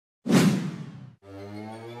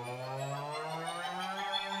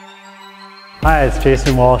Hi, it's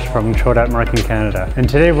Jason Walsh from Trodat Marking Canada, and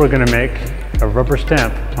today we're going to make a rubber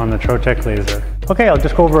stamp on the Trotec laser. Okay, I'll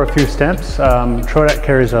just go over a few stamps. Trodat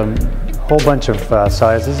carries a whole bunch of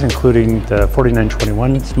sizes, including the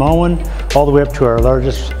 4921 small one, all the way up to our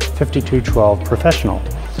largest 5212 professional,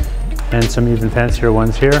 and some even fancier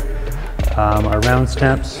ones here, our round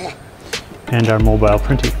stamps, and our mobile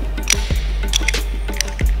printy.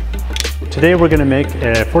 Today we're going to make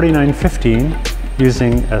a 4915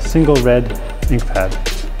 using a single red ink pad.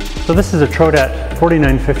 So this is a Trodat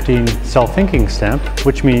 4915 self-inking stamp,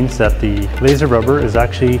 which means that the laser rubber is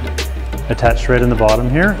actually attached right in the bottom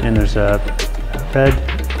here, and there's a red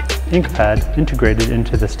ink pad integrated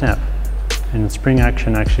into the stamp, and the spring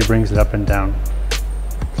action actually brings it up and down.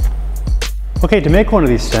 Okay, to make one of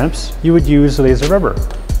these stamps, you would use laser rubber.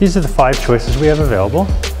 These are the 5 choices we have available.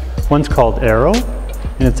 One's called Arrow,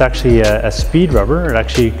 and it's actually a speed rubber. It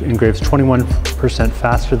actually engraves 21%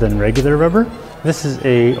 faster than regular rubber. This is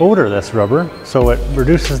a odorless rubber, so it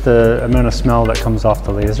reduces the amount of smell that comes off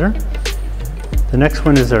the laser. The next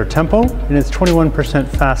one is our Tempo, and it's 21%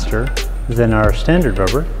 faster than our standard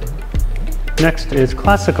rubber. Next is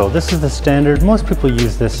Classical. This is the standard. Most people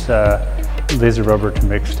use this laser rubber to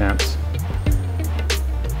make stamps.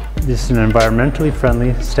 This is an environmentally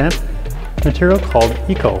friendly stamp material called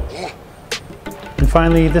Eco. And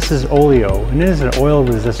finally, this is Oleo, and it is an oil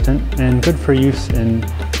resistant and good for use in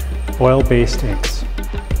oil-based inks.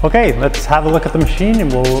 Okay, let's have a look at the machine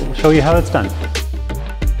and we'll show you how it's done.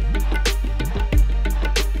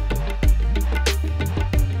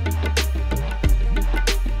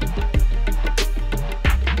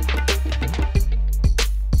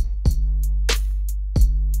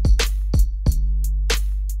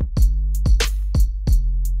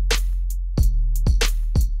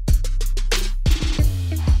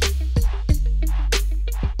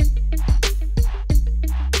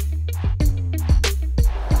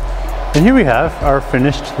 And here we have our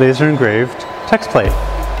finished laser engraved text plate,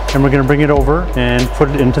 and we're going to bring it over and put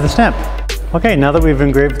it into the stamp. Okay, now that we've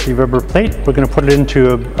engraved the rubber plate, we're going to put it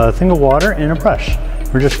into a thing of water and a brush.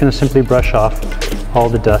 We're just going to simply brush off all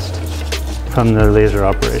the dust from the laser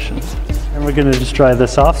operation. And we're going to just dry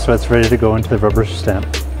this off so it's ready to go into the rubber stamp.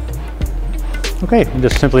 Okay,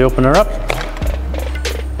 just simply open her up.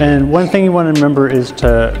 And one thing you want to remember is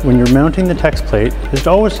when you're mounting the text plate, is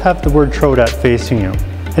to always have the word Trodat facing you.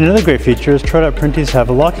 And another great feature is Trodat Printies have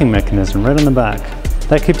a locking mechanism right on the back.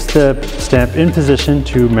 That keeps the stamp in position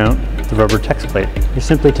to mount the rubber text plate. You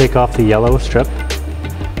simply take off the yellow strip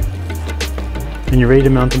and you're ready to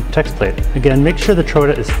mount the text plate. Again, make sure the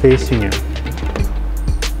Trodat is facing you.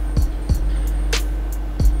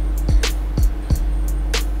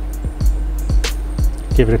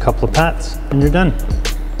 Give it a couple of pats and you're done.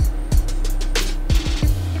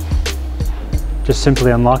 Just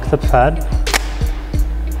simply unlock the pad,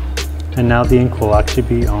 and now the ink will actually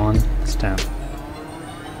be on the stamp.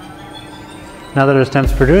 Now that our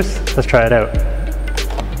stamp's produced, let's try it out.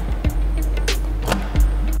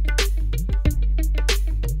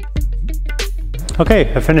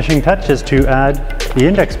 Okay, a finishing touch is to add the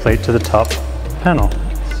index plate to the top panel.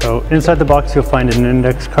 So inside the box you'll find an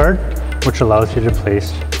index card, which allows you to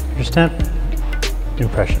place your stamp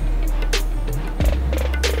impression.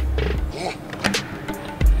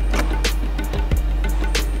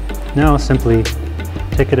 Now simply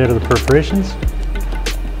take it out of the perforations,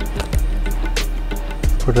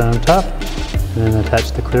 put it on top, and then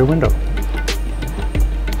attach the clear window.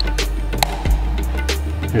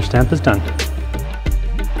 Your stamp is done.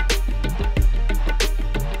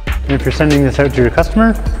 And if you're sending this out to your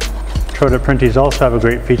customer, Trodat Printies also have a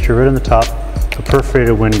great feature right on the top, a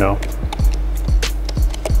perforated window.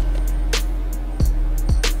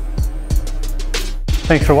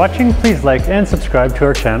 Thanks for watching. Please like and subscribe to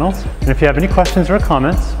our channels. And if you have any questions or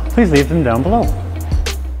comments, please leave them down below.